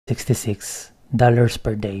$66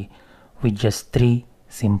 per day with just 3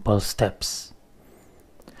 simple steps.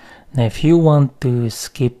 Now if you want to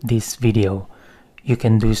skip this video, you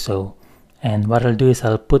can do so, and what I'll do is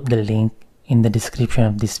I'll put the link in the description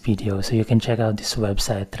of this video so you can check out this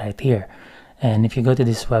website right here. And if you go to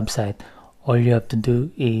this website, all you have to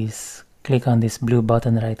do is click on this blue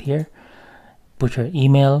button right here, put your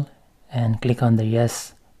email, and click on the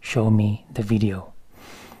yes, show me the video.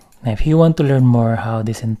 Now if you want to learn more how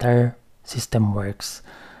this entire system works,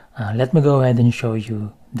 let me go ahead and show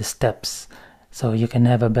you the steps so you can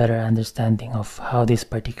have a better understanding of how this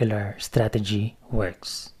particular strategy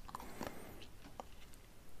works.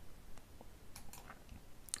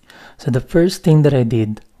 So the first thing that I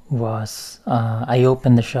did was I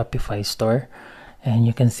opened the Shopify store, and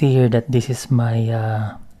you can see here that this is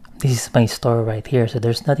my store right here. So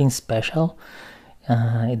there's nothing special.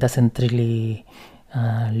 It doesn't really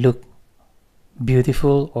look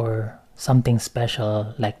beautiful or something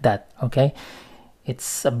special like that. Okay,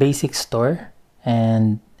 it's a basic store,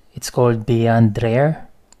 and it's called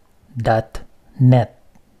beyondrare.net.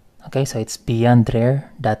 Okay, so it's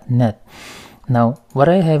beyondrare.net. Now what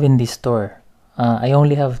I have in this store, I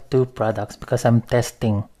only have 2 products because I'm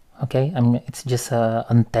testing. Okay, it's just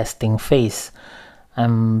on testing phase.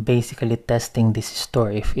 I'm basically testing this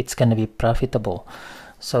store if it's gonna be profitable.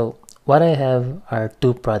 So what I have are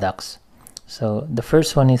 2 products. So the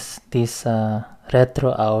first one is this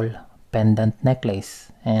retro owl pendant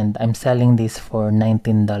necklace, and I'm selling this for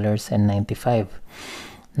 $19.95.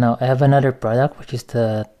 Now I have another product, which is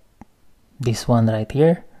this one right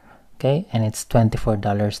here. Okay, and it's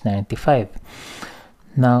 $24.95.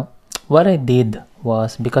 Now what I did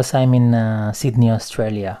was, because I'm in Sydney,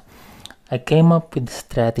 Australia, I came up with a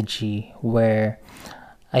strategy where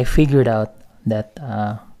I figured out that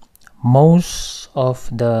most of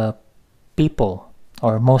the people,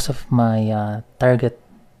 or most of my target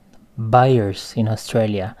buyers in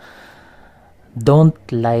Australia,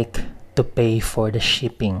 don't like to pay for the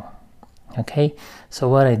shipping. Okay, so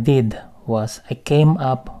what I did was I came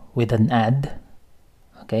up with an ad.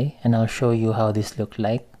 Okay, and I'll show you how this looked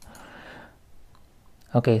like.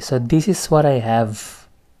 Okay, so this is what I have.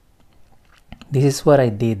 This is what I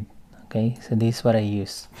did. Okay, so this is what I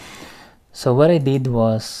used. So what I did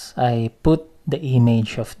was I put the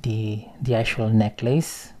image of the actual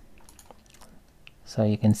necklace, so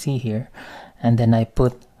you can see here, and then I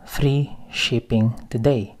put free shipping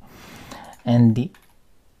today. And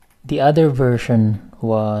the other version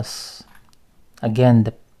was again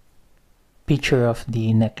the picture of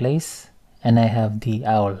the necklace, and I have the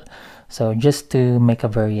owl, so just to make a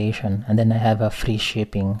variation, and then I have a free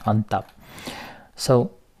shipping on top.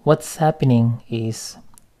 So what's happening is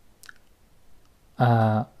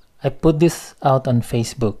I put this out on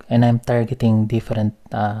Facebook, and I'm targeting different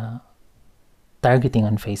targeting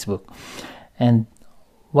on Facebook. And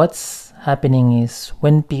what's happening is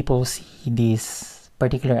when people see this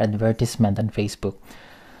particular advertisement on Facebook,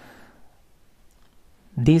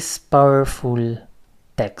 this powerful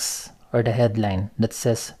text or the headline that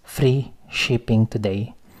says free shipping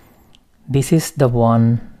today, this is the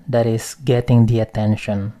one that is getting the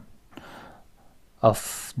attention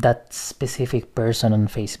of that specific person on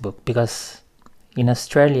Facebook. Because in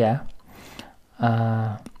Australia,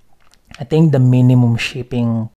 I think the minimum shipping